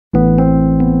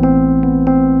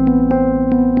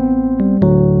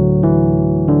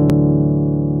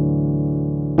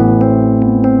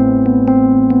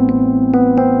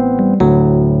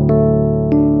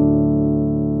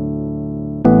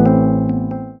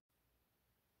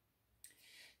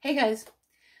Hey guys,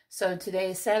 so today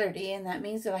is Saturday and that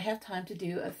means that I have time to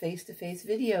do a face-to-face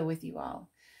video with you all.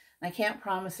 I can't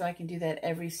promise that I can do that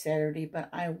every Saturday, but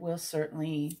I will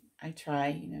certainly, I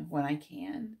try, when I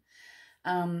can.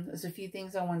 There's a few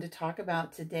things I wanted to talk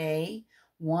about today.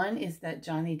 One is that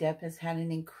Johnny Depp has had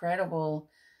an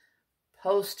incredible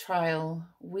post-trial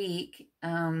week.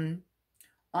 On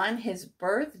his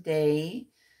birthday,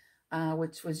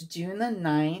 which was June the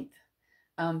 9th.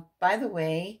 By the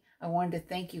way, I wanted to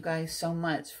thank you guys so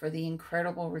much for the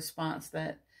incredible response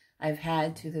that I've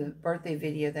had to the birthday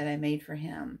video that I made for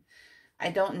him.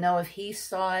 I don't know if he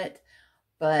saw it,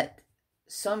 but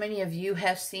so many of you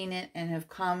have seen it and have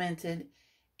commented,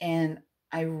 and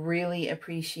I really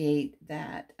appreciate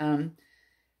that.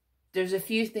 There's a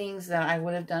few things that I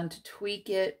would have done to tweak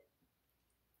it,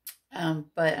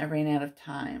 but I ran out of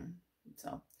time.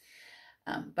 So,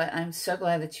 but I'm so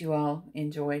glad that you all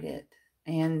enjoyed it.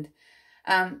 And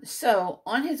so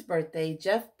on his birthday,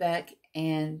 Jeff Beck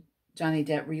and Johnny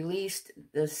Depp released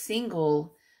the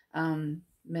single,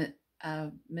 Miss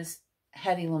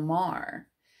Hedy Lamarr.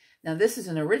 Now this is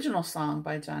an original song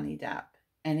by Johnny Depp,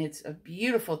 and it's a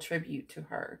beautiful tribute to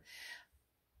her.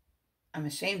 I'm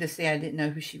ashamed to say I didn't know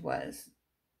who she was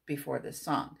before this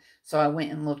song. So I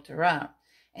went and looked her up,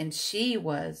 and she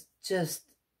was just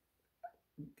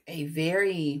a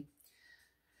very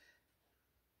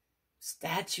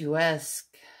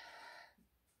statuesque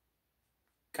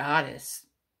goddess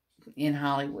in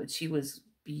Hollywood. She was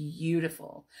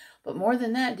beautiful. But more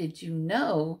than that, did you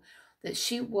know that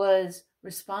she was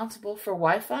responsible for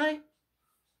Wi-Fi?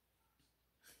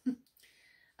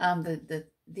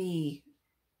 The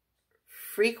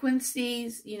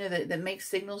frequencies, that make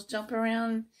signals jump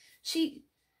around. She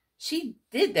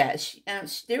did that.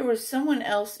 There was someone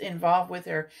else involved with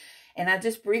her, and I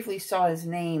just briefly saw his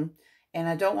name. And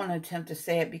I don't want to attempt to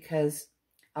say it because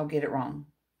I'll get it wrong.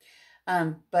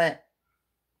 But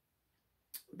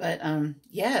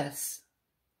yes,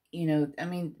 I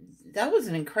mean, that was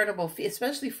an incredible feat,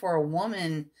 especially for a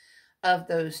woman of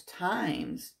those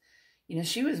times.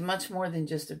 She was much more than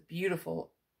just a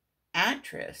beautiful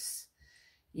actress.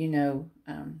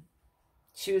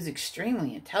 She was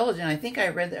extremely intelligent. I think I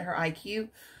read that her IQ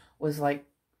was like,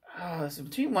 so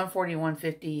between 140 and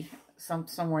 150,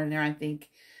 somewhere in there, I think.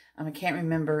 I can't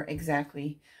remember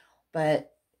exactly,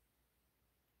 but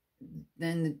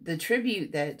then the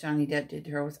tribute that Johnny Depp did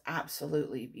to her was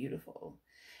absolutely beautiful.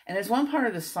 And there's one part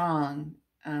of the song,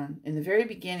 in the very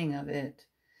beginning of it,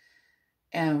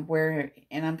 and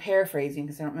I'm paraphrasing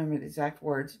because I don't remember the exact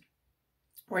words,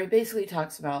 where he basically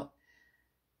talks about,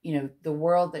 the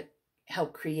world that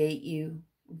helped create you,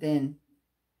 then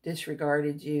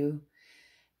disregarded you.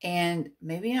 And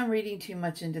maybe I'm reading too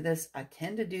much into this. I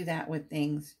tend to do that with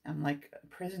things. I'm like a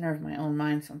prisoner of my own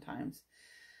mind sometimes.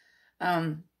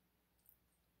 But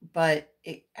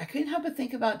I couldn't help but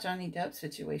think about Johnny Depp's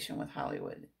situation with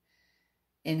Hollywood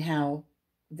and how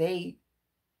they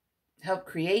helped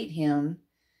create him,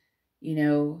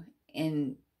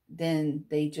 and then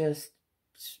they just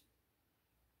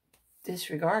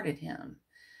disregarded him.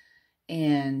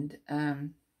 And,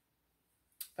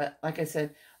 but like I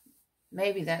said,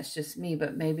 maybe that's just me,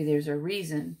 but maybe there's a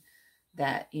reason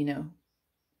that,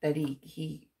 that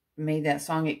he made that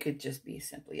song. It could just be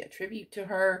simply a tribute to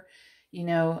her,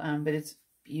 but it's a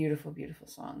beautiful, beautiful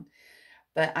song.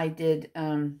 But I did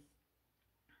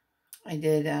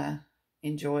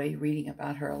enjoy reading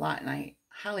about her a lot, and I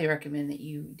highly recommend that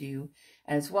you do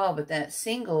as well. But that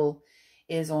single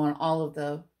is on all of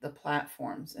the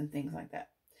platforms and things like that.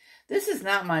 This is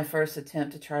not my first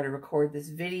attempt to try to record this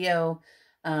video.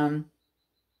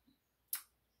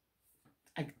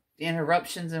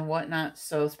 Interruptions and whatnot,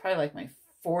 so it's probably like my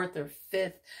 4th or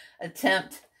 5th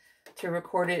attempt to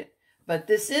record it, but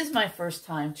this is my first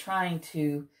time trying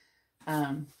to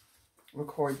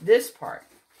record this part.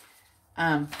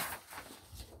 Now,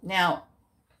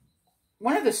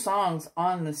 one of the songs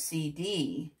on the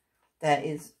CD that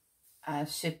is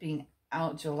shipping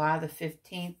out July the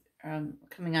 15th,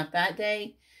 coming out that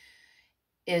day,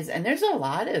 and there's a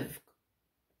lot of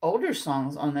older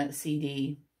songs on that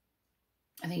CD.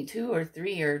 I think 2 or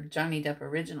 3 are Johnny Depp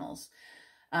originals.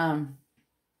 But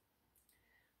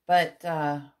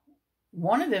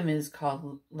one of them is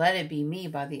called Let It Be Me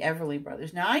by the Everly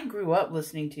Brothers. Now, I grew up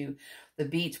listening to the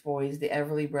Beach Boys, the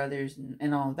Everly Brothers,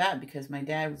 and all of that because my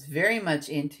dad was very much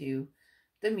into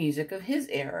the music of his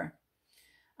era.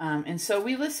 And so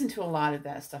we listened to a lot of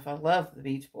that stuff. I love the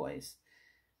Beach Boys.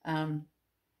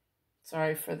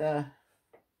 Sorry for the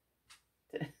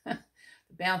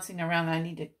bouncing around. I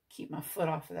need to keep my foot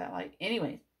off of that light.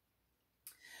 Anyway,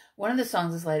 one of the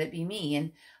songs is Let It Be Me.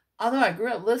 And although I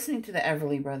grew up listening to the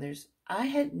Everly Brothers, I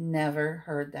had never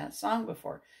heard that song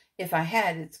before. If I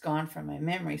had, it's gone from my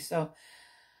memory. So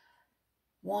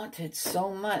wanted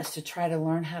so much to try to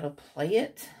learn how to play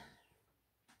it.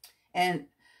 And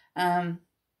I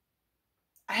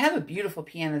have a beautiful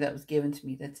piano that was given to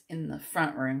me that's in the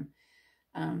front room.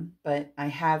 But I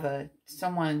have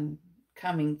someone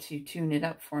coming to tune it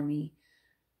up for me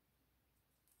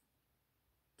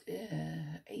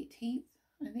 18th,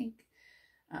 I think.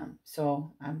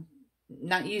 So I'm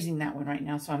not using that one right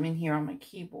now. So I'm in here on my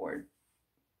keyboard.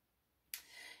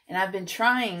 And I've been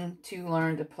trying to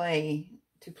learn to play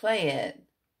it.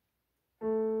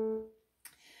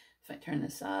 If I turn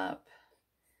this up,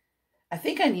 I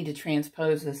think I need to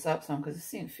transpose this up some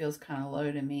because it feels kind of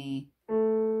low to me.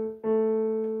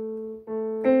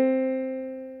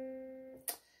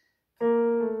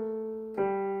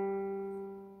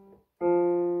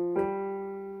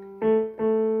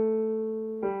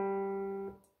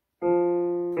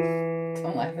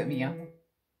 Don't laugh at me, y'all.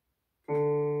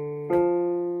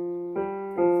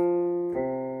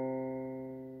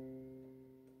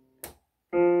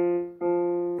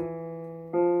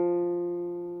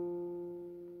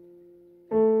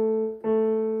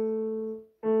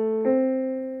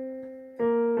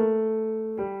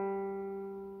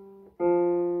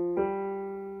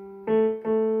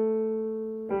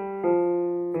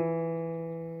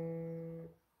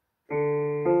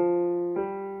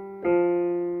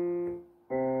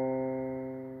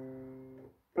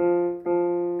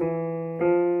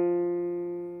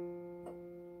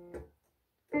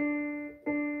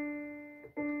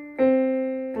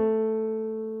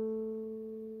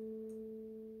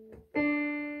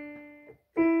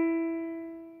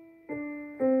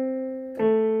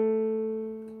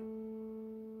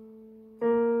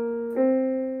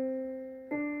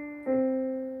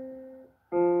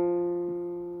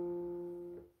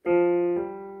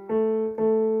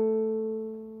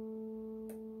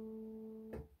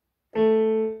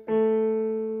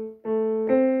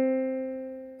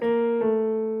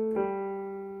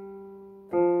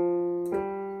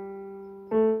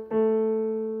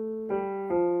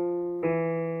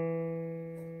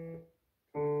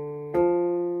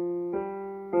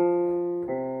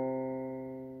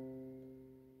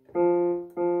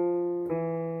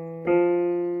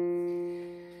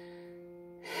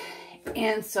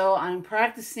 And so I'm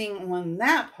practicing on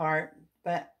that part,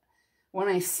 but when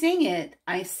I sing it,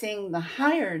 I sing the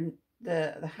higher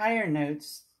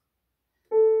notes.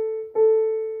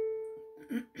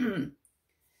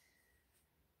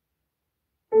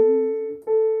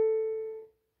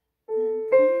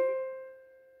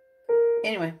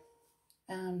 Anyway,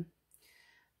 and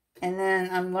then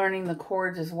I'm learning the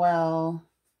chords as well.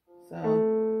 So.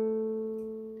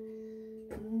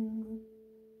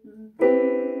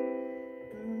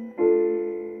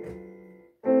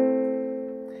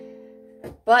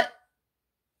 But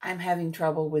I'm having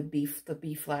trouble with the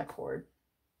B flat chord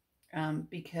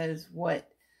because what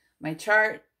my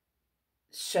chart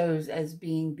shows as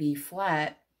being B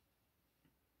flat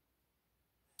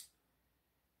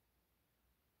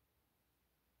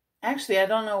actually, I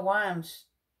don't know why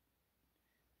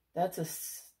that's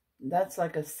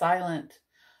like a silent,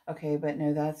 okay, but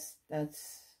no, that's,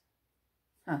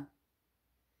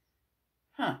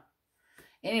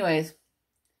 anyways,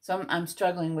 so I'm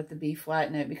struggling with the B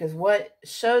flat note because what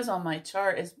shows on my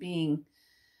chart as being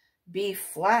B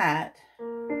flat,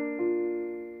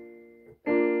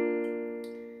 I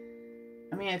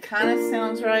mean, it kind of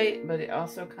sounds right, but it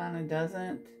also kind of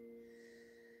doesn't.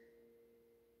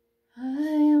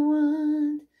 I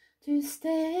want to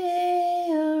stay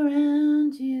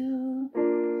around you,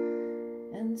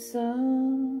 and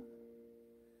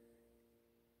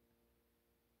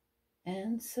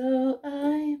so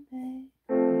I beg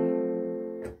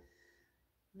you,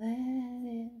 let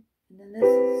it, and then this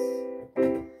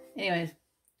is, anyways,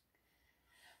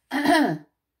 I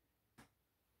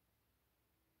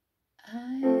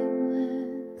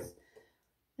bless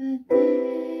the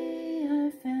day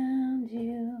I found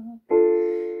you.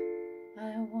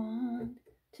 I want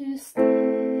to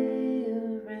stay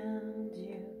around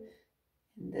you.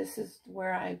 And this is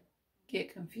where I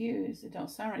get confused. It don't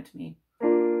sound right to me.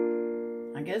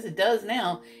 I guess it does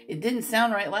now. It didn't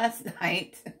sound right last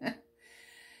night. And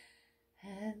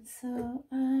so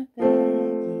I beg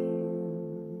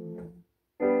you,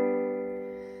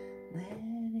 let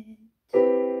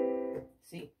it.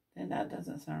 See, then that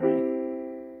doesn't sound right.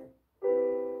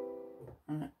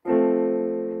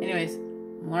 Anyways,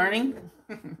 I'm learning.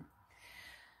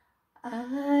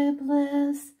 I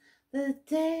bless the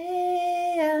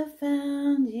day I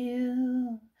found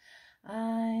you.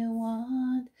 I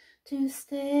want to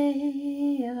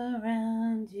stay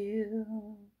around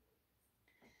you.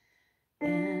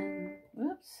 And,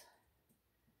 whoops.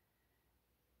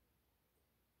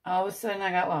 All of a sudden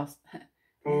I got lost.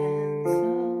 And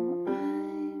so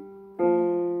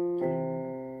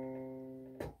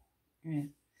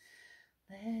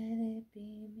let it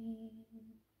be me.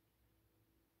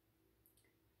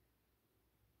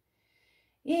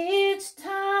 Each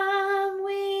time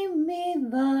we meet,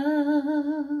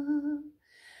 love,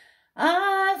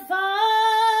 I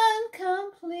find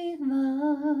complete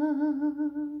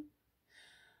love.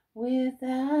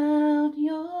 Without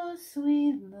your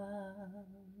sweet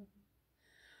love,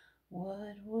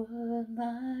 what would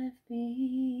life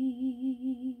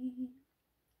be?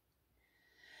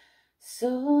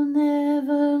 So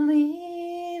never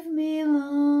leave me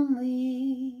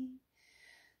lonely.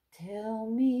 Tell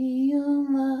me you'll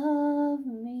love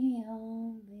me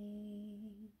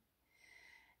only,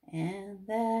 and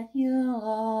that you'll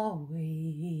always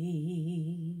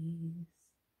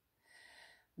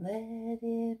let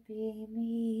it be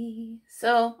me.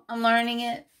 So I'm learning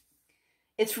it.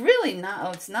 It's really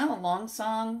not, it's not a long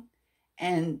song,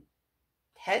 and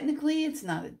technically it's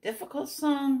not a difficult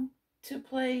song to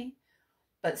play,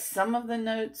 but some of the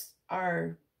notes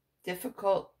are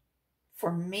difficult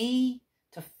for me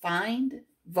to find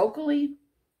vocally.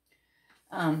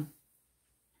 All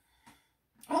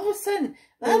of a sudden,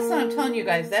 last night, I'm telling you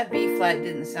guys, that B flat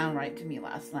didn't sound right to me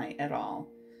last night at all,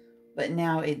 but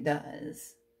now it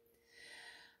does.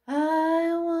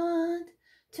 I want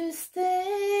to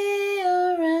stay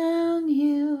around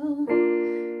you,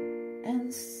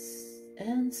 and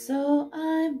so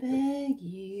I beg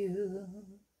you.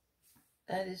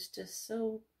 That is just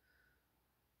so...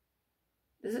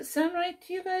 Does it sound right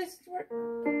to you guys?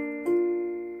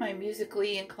 My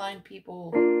musically inclined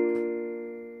people.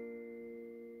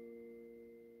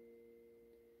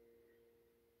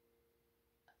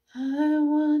 I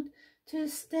want to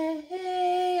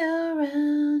stay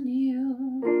around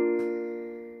you,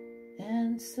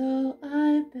 and so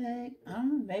I beg.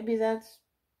 Maybe that's,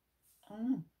 I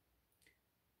don't know.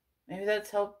 Maybe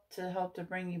that's help to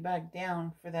bring you back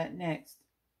down for that next.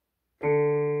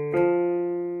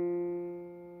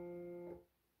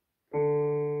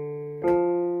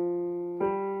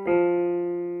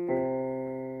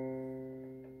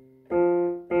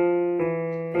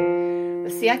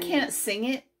 But see, I can't sing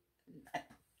it.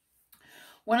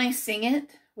 When I sing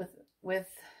it with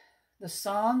the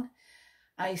song,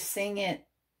 I sing it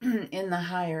in the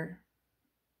higher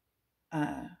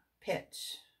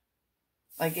pitch.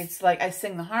 Like, it's like I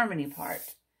sing the harmony part.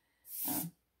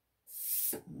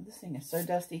 This thing is so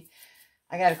dusty.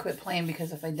 I gotta quit playing,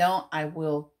 because if I don't, I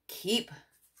will keep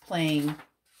playing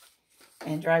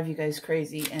and drive you guys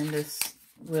crazy, and this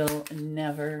will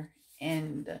never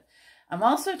end. I'm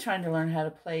also trying to learn how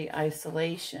to play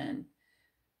isolation.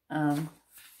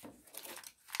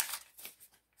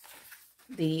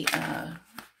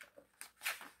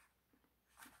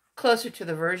 Closer to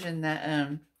the version that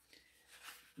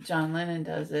John Lennon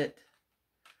does it,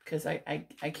 because I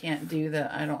can't do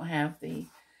I don't have the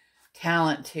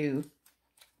talent to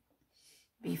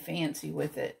be fancy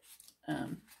with it.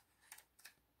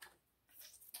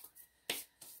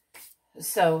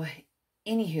 So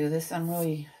anywho, I'm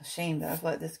really ashamed that I've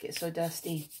let this get so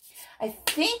dusty. I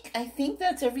think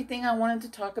that's everything I wanted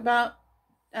to talk about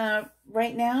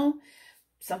right now.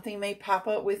 Something may pop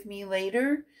up with me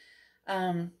later.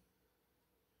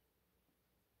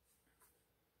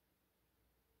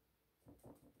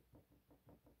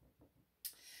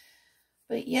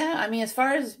 But yeah, I mean, as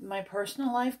far as my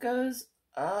personal life goes,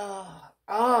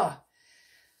 I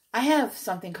have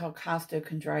something called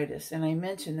costochondritis, and I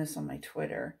mentioned this on my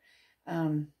Twitter.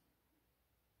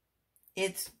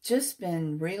 It's just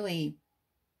been really,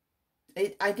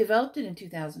 I developed it in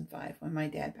 2005 when my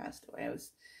dad passed away.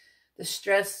 The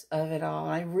stress of it all.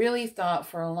 I really thought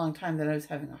for a long time that I was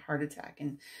having a heart attack,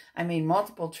 and I made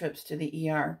multiple trips to the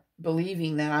ER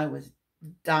believing that I was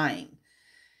dying.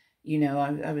 You know,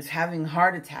 I was having a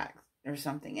heart attack or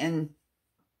something.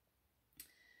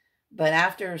 But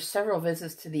after several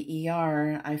visits to the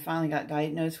ER, I finally got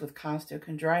diagnosed with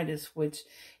costochondritis, which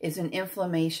is an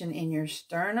inflammation in your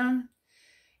sternum,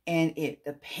 and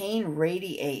the pain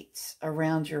radiates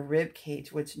around your rib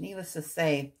cage, which, needless to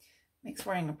say, makes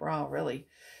wearing a bra really,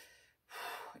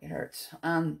 it hurts.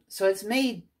 So it's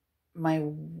made my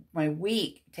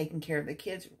week taking care of the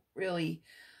kids really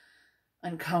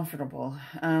uncomfortable.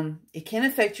 It can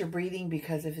affect your breathing,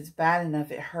 because if it's bad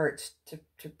enough, it hurts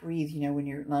to breathe, you know, when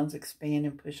your lungs expand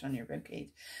and push on your ribcage.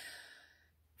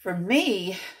 For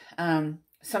me,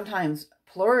 sometimes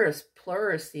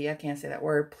pleurisy, I can't say that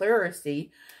word,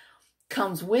 pleurisy,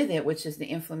 comes with it, which is the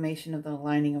inflammation of the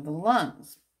lining of the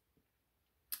lungs,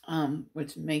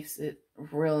 which makes it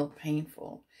real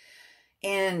painful.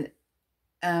 And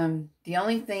the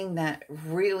only thing that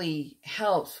really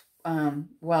helps,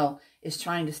 well, is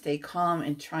trying to stay calm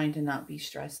and trying to not be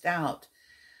stressed out.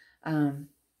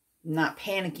 Not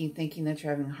panicking, thinking that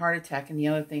you're having a heart attack. And the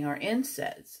other thing are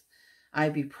NSAIDs,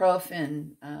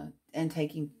 ibuprofen, and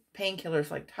taking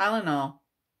painkillers like Tylenol.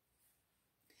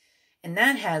 And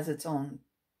that has its own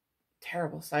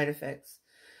terrible side effects.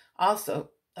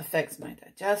 Also affects my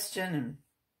digestion and,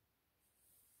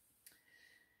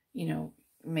 you know,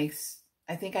 makes,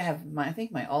 I think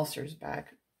my ulcer's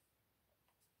back.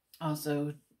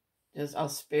 Also, just, I'll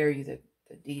spare you the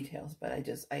details, but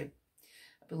I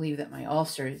believe that my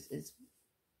ulcer is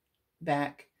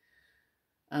back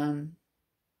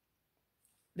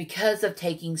because of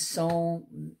taking so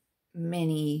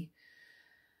many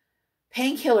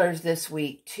painkillers this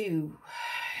week to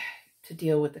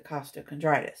deal with the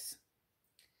costochondritis.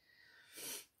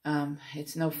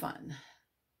 It's no fun.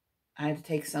 I had to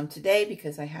take some today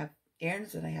because I have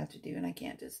errands that I have to do, and I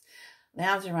can't just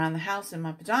lounge around the house in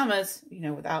my pajamas, you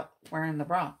know, without wearing the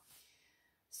bra.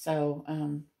 So,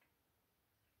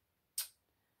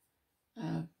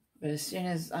 but as soon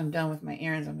as I'm done with my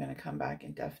errands, I'm going to come back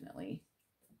and definitely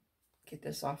get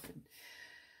this off and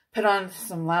put on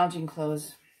some lounging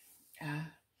clothes.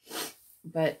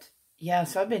 But yeah,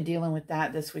 so I've been dealing with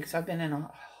that this week. So I've been in a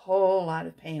whole lot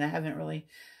of pain. I haven't really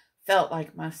felt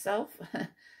like myself.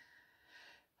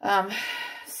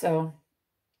 So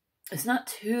it's not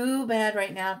too bad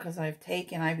right now because I've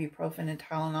taken ibuprofen and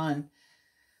Tylenol.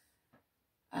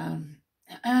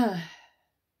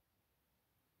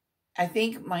 I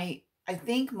think my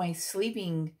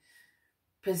sleeping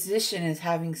position is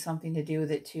having something to do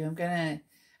with it too.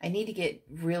 I need to get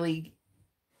really,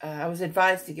 I was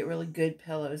advised to get really good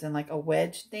pillows and like a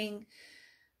wedge thing.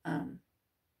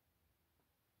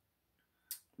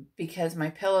 Because my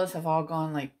pillows have all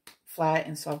gone like flat,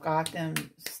 and so I've got them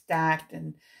stacked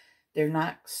and they're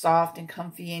not soft and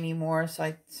comfy anymore.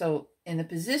 So in the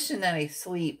position that I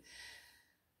sleep,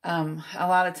 a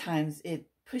lot of times it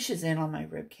pushes in on my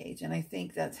rib cage, and I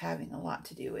think that's having a lot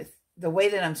to do with the way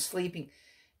that I'm sleeping.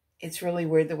 It's really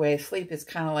weird the way I sleep. It's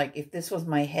kind of like if this was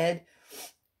my head,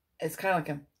 it's kind of like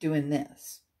I'm doing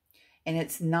this. And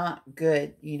it's not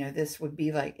good. You know, this would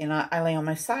be like, and I lay on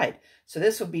my side. So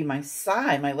this would be my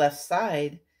side, my left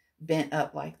side bent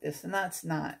up like this. And that's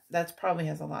probably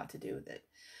has a lot to do with it.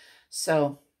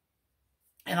 So,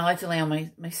 and I like to lay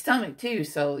on my stomach too.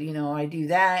 So, you know, I do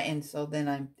that. And so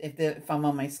then if I'm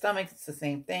on my stomach, it's the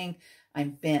same thing.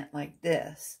 I'm bent like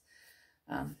this.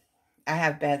 I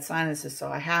have bad sinuses, so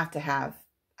I have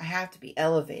to be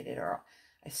elevated, or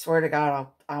I swear to God,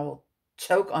 I will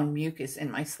choke on mucus in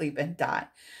my sleep and die.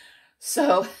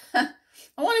 So I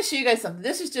want to show you guys something.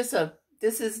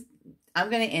 I'm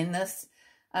going to end this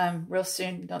real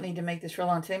soon. Don't need to make this real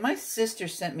long today. My sister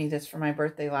sent me this for my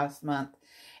birthday last month.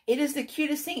 It is the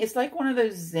cutest thing. It's like one of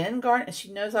those Zen gardens.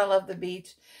 She knows I love the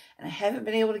beach, and I haven't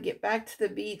been able to get back to the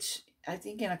beach, I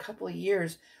think, in a couple of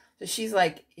years. So she's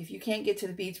like, if you can't get to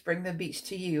the beach, bring the beach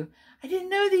to you. I didn't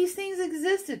know these things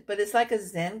existed, but it's like a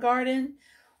Zen garden,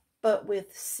 but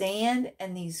with sand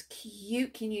and these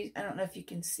cute, I don't know if you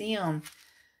can see them,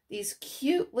 these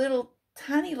cute little,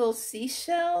 tiny little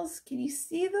seashells. Can you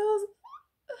see those?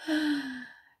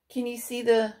 Can you see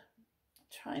I'm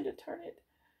trying to turn it.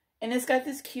 And it's got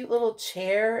this cute little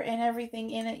chair and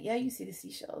everything in it. Yeah, you see the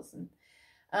seashells.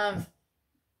 And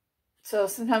so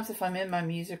sometimes if I'm in my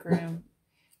music room,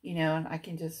 you know, and I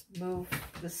can just move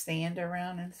the sand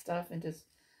around and stuff and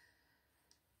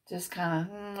just kind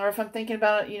of, or if I'm thinking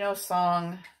about, you know, a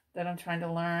song that I'm trying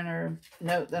to learn or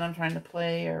note that I'm trying to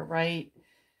play or write.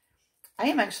 I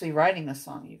am actually writing a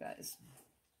song, you guys.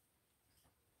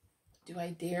 Do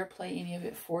I dare play any of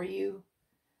it for you?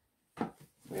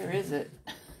 Where is it?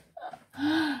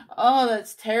 Oh,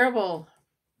 that's terrible.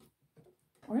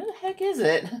 Where the heck is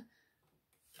it?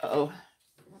 Uh-oh.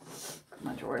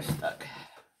 My drawer is stuck.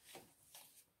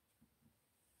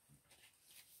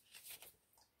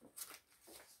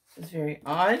 It's very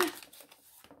odd.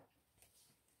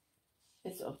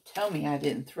 Tell me I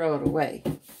didn't throw it away.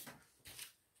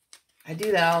 I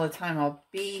do that all the time. I'll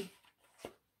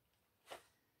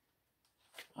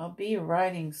be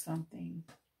writing something,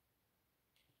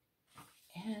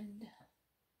 and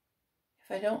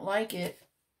if I don't like it,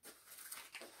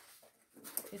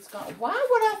 it's gone. Why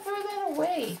would I throw that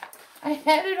away? I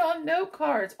had it on note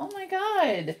cards. Oh my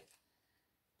God.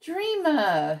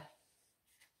 Dreama.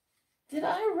 Did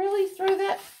I really throw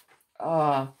that?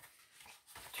 Oh,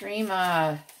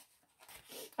 Dreama.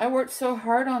 I worked so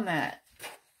hard on that.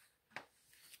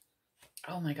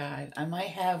 Oh my God. I might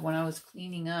have when I was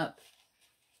cleaning up.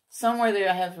 Somewhere there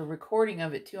I have a recording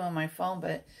of it too on my phone,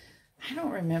 but I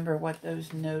don't remember what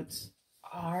those notes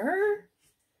are.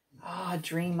 Ah,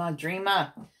 Dreama,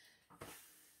 Dreama.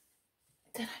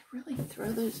 Did I really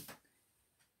throw those?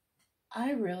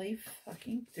 I really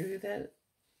fucking threw that.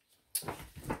 Wow.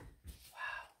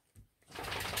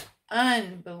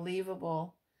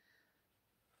 Unbelievable.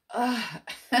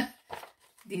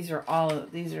 These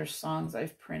are songs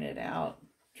I've printed out.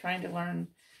 Trying to learn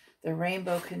the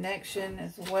Rainbow Connection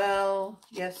as well.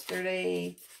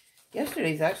 Yesterday's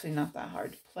actually not that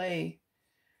hard to play.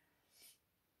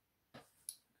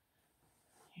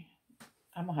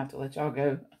 I'm gonna have to let y'all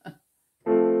go.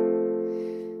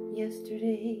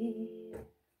 Yesterday.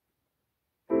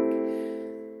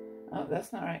 Oh,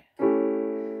 that's not right.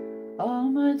 All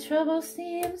my troubles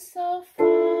seem so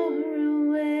far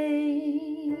away.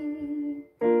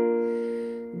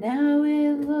 Now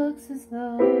it looks as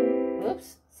though,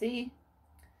 whoops, see,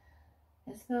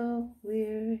 as though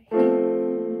we're here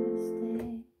to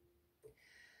stay.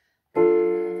 I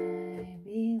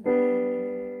believe.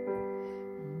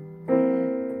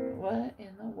 What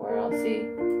in the world? See,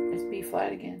 it's B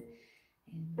flat again.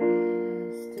 In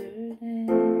yesterday.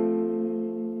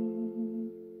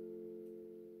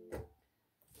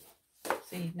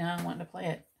 See, now I want to play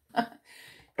it.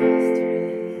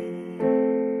 Yesterday,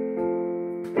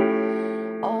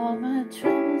 all my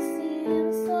troubles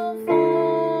seem so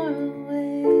far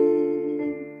away.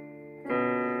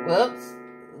 Whoops.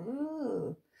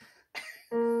 Ooh.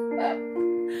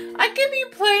 I could be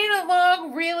playing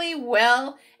along really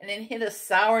well and then hit a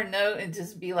sour note and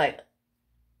just be like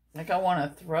I want to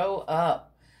throw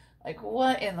up. Like,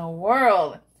 what in the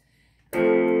world?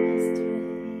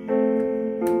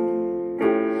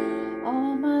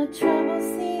 All my troubles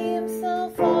seem so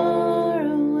far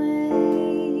away.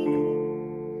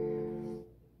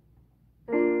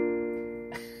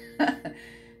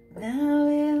 Now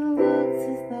it looks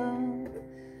as though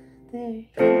they're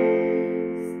here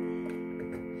to stay.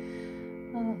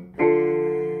 Oh,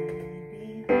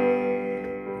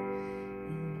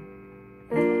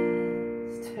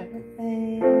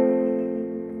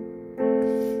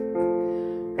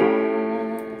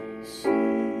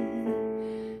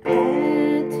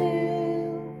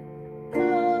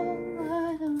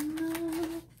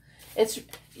 it's,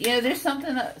 you know, there's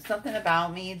something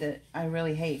about me that I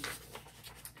really hate.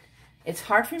 It's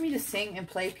hard for me to sing and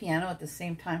play piano at the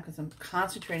same time because I'm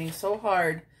concentrating so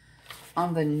hard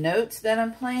on the notes that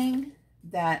I'm playing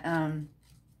that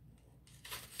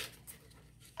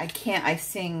I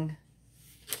sing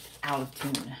out of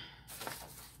tune.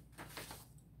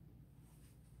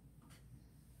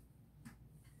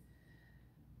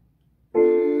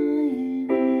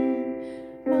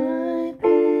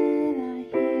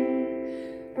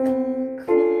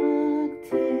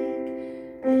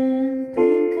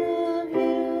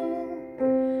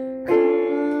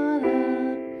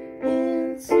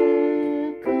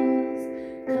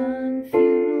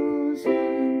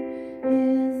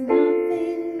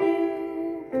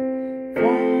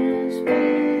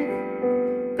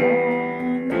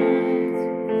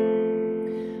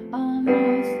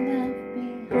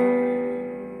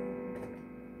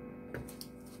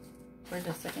 Where'd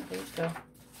the second page go?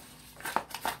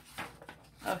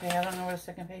 Okay, I don't know where the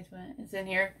second page went. It's in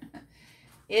here.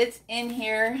 It's in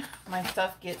here. My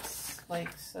stuff gets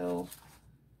like so.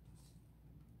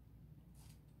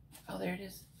 Oh, there it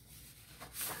is.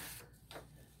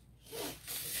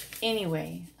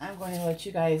 Anyway, I'm going to let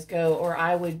you guys go or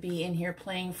I would be in here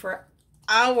playing for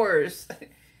hours.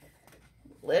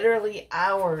 Literally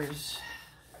hours.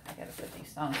 I gotta put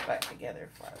these songs back together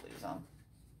before I lose them.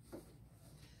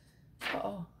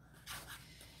 Uh-oh.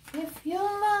 If you're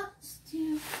lost,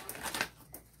 you...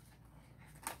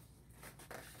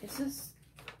 Is this...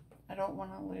 I don't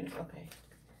want to lose. Okay.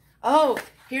 Oh,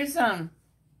 here's some.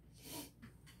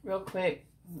 Real quick.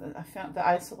 I found the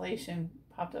isolation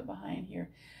popped up behind here.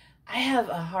 I have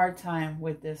a hard time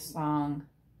with this song.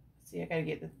 See, I gotta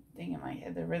get the thing in my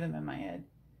head, the rhythm in my head.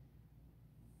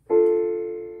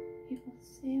 People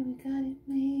say we got it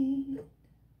made.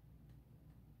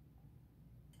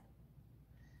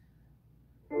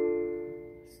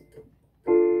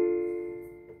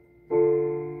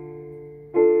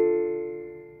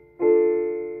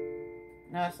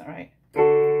 No, that's not right.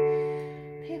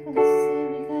 People say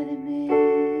we got it made.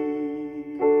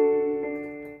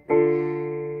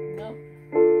 Nope.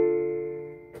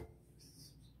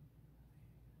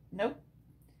 Nope.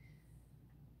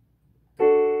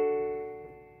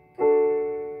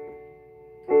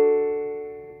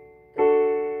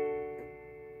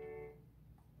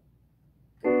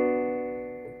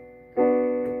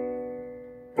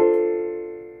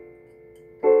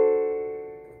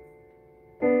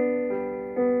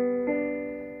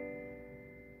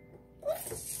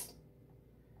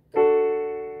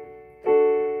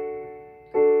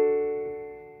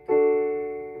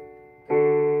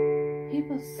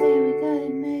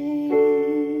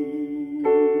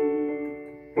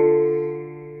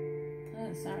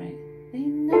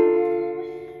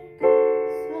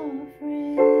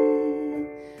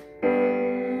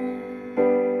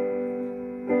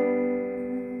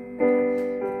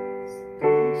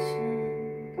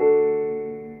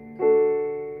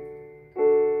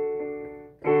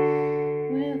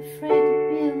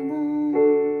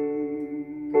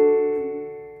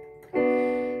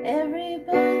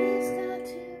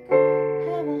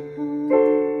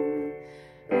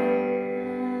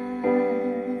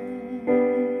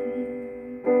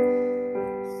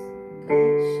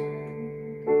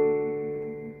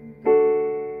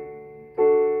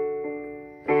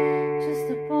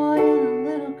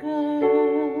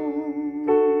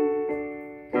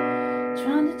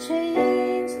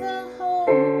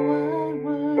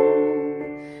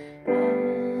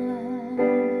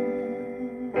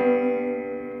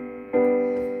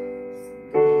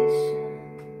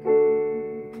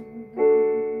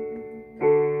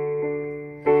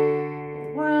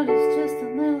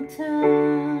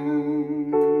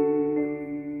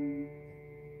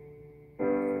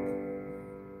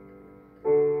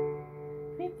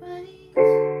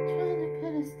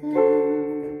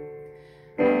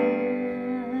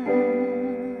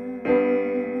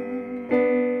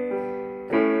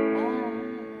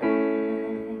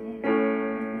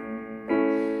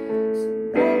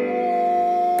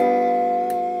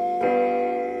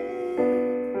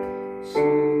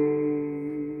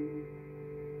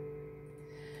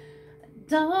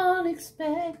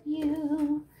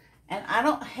 I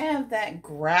don't have that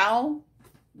growl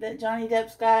that Johnny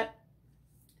Depp's got.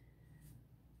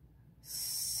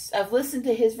 I've listened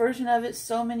to his version of it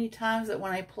so many times that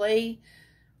when I play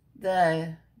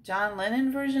the John Lennon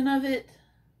version of it,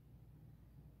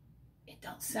 it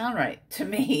don't sound right to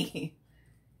me.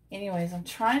 Anyways, I'm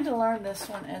trying to learn this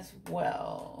one as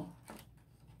well.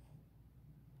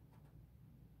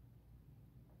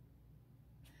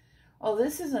 Oh,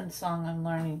 this is a song I'm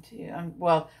learning too.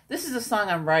 Well, this is a song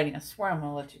I'm writing. I swear I'm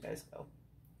going to let you guys go.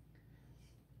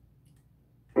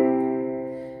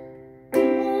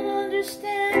 Don't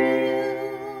understand you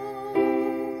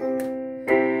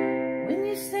when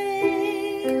you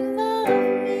say you love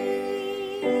me,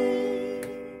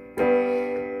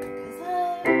 'cause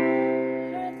I've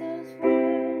heard those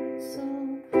words so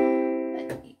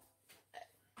many.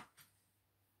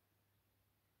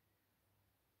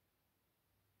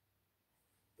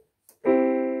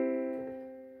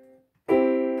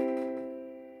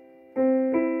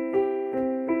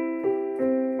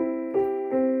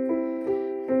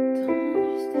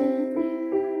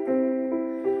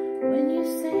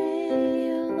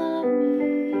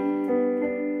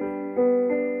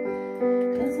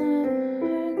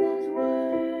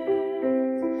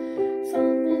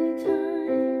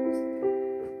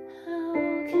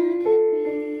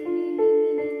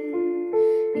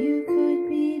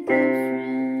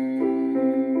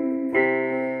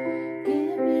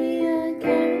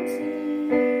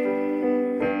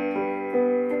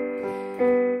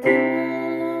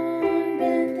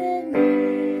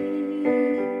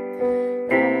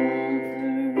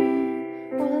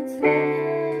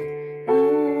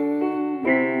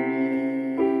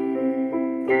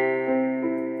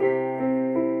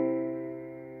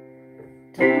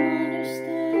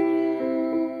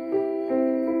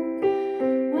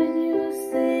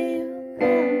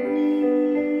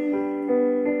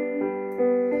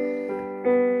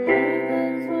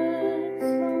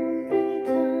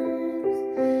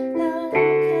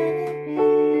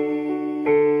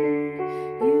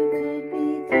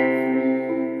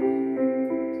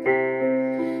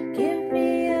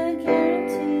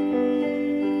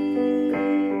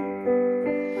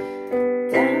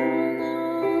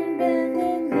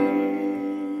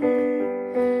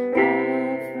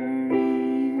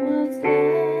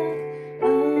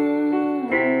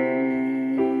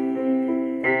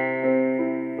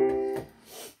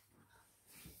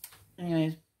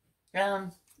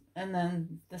 And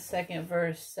then the second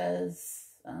verse says,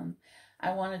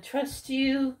 I want to trust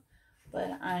you,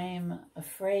 but I'm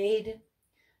afraid.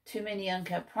 Too many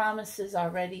unkept promises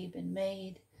already been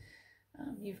made.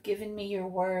 You've given me your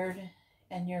word,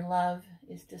 and your love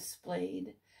is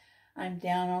displayed. I'm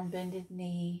down on bended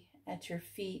knee. At your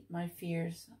feet my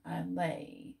fears I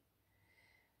lay.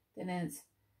 Then it's,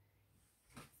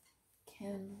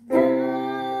 can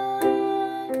love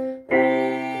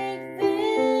break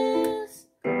this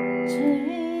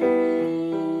chain?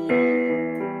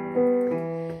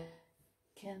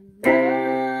 Can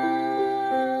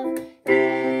love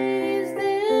ease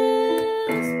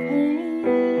this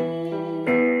pain?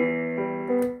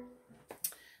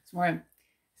 It's more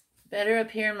better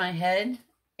up here in my head.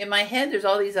 In my head, there's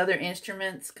all these other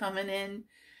instruments coming in,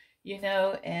 you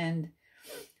know,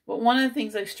 but one of the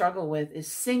things I struggle with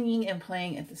is singing and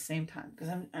playing at the same time,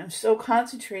 because I'm so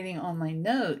concentrating on my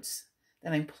notes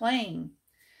that I'm playing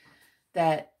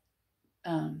that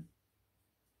I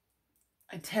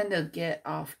tend to get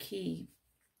off key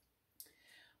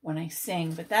when I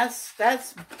sing. But that's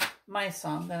my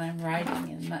song that I'm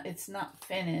writing, and it's not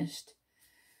finished,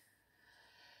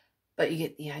 but you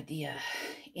get the idea.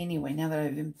 Anyway, now that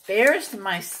I've embarrassed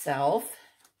myself,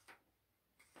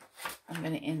 I'm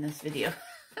going to end this video.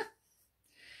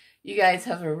 You guys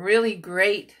have a really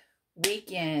great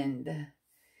weekend,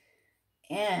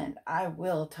 and I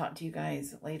will talk to you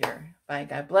guys later. Bye.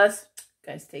 God bless.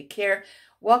 Guys, take care.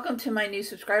 Welcome to my new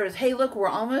subscribers. Hey, look, we're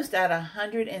almost at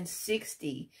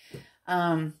 160.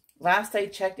 Last I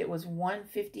checked, it was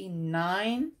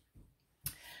 159.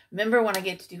 Remember, when I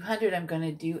get to 200, I'm going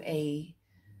to do a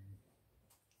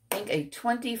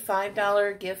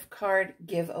 $25 gift card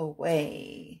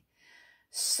giveaway.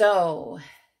 So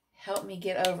help me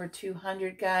get over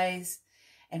 200, guys,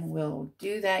 and we'll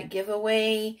do that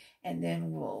giveaway, and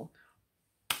then we'll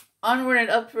onward and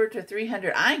upward to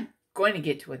 300. I'm going to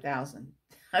get to 1,000.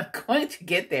 I'm going to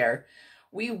get there.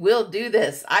 We will do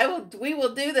this. We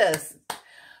will do this.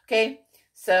 Okay.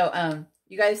 So,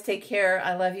 you guys take care.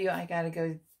 I love you. I got to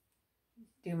go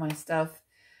do my stuff.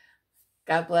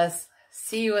 God bless.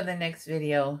 See you in the next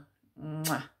video.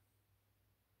 Mwah.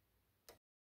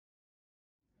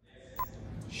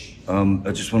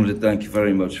 I just wanted to thank you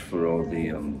very much for all the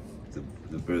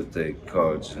the birthday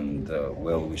cards and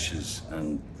well wishes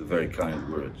and the very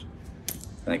kind words.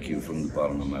 Thank you from the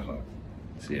bottom of my heart.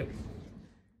 See you.